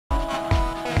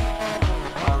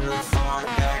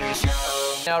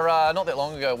Now, not that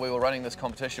long ago, we were running this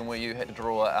competition where you had to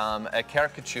draw a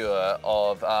caricature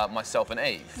of myself and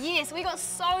Eve. Yes, we got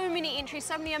so many entries,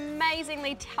 so many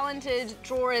amazingly talented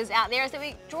drawers out there. Is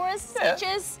that drawers,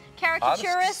 sketchers,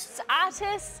 caricaturists,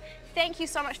 artists. Thank you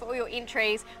so much for all your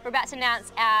entries. We're about to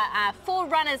announce our 4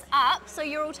 runners-up, so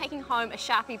you're all taking home a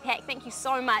Sharpie pack. Thank you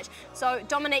so much. So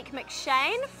Dominique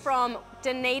McShane from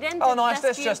Dunedin. Oh, nice.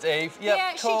 That's just Eve. Yep,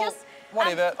 yeah, cool. She just.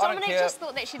 Whatever, I don't Dominique care. just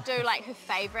thought that she'd do like her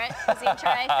favourite entry,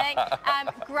 I think.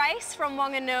 Grace from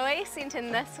Wanganui sent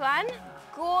in this one.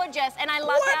 Gorgeous, and I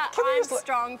love how I'm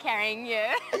strong carrying you.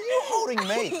 Are you holding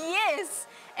me? Yes,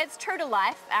 it's true to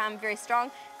life, very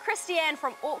strong. Christiane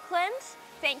from Auckland,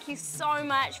 thank you so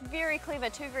much. Very clever,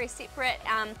 2 very separate,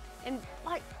 and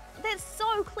like, that's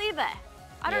so clever.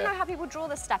 I don't know how people draw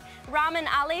this stuff. Raman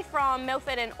Ali from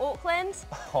Milford in Auckland.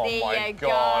 Oh my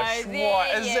gosh,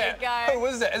 what is that? Go. Who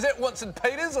is that? Is that Winston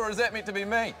Peters or is that meant to be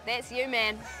me? That's you,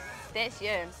 man. That's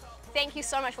you. Thank you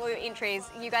so much for all your entries.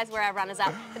 You guys were our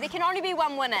runners-up, but there can only be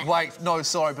one winner. Wait, no,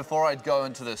 sorry. Before I go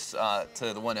into this,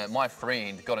 to the winner, my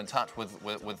friend got in touch with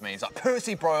me. He's like,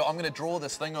 Percy, bro, I'm going to draw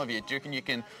this thing over you. Do you reckon you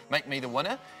can make me the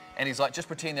winner? And he's like, just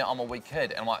pretend that I'm a wee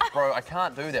kid. And I'm like, bro, I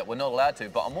can't do that. We're not allowed to.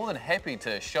 But I'm more than happy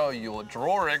to show your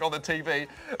drawing on the TV.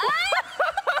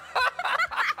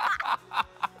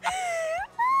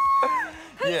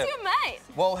 Who's your mate?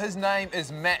 Well, his name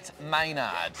is Matt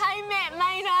Maynard. Hey, Matt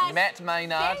Maynard. Matt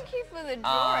Maynard. Thank you for the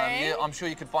drawing. Yeah, I'm sure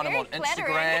you can find him on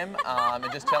Instagram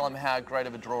and just tell him how great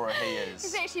of a drawer he is.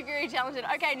 He's actually very talented.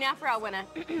 Okay, now for our winner.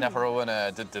 Now for a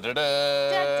winner.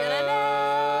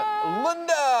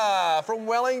 Linda from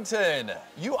Wellington.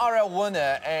 You are our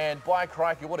winner, and by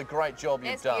crikey, what a great job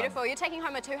you've done. That's beautiful. You're taking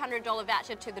home a $200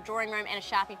 voucher to the drawing room and a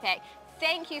Sharpie pack.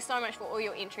 Thank you so much for all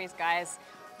your entries, guys.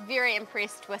 Very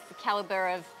impressed with the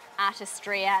calibre of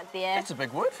artistry out there. That's a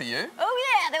big word for you. Oh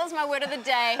yeah, that was my word of the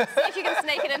day. See if you can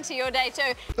sneak it into your day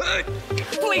too.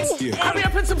 Please, hurry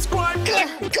up and subscribe.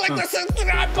 Click the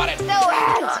subscribe button. Do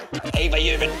it. Eva,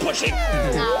 you've been pushing.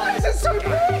 No. Why is it so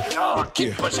big? Oh,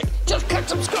 keep pushing. Just click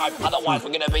subscribe, otherwise we're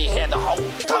going to be here the whole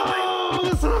time.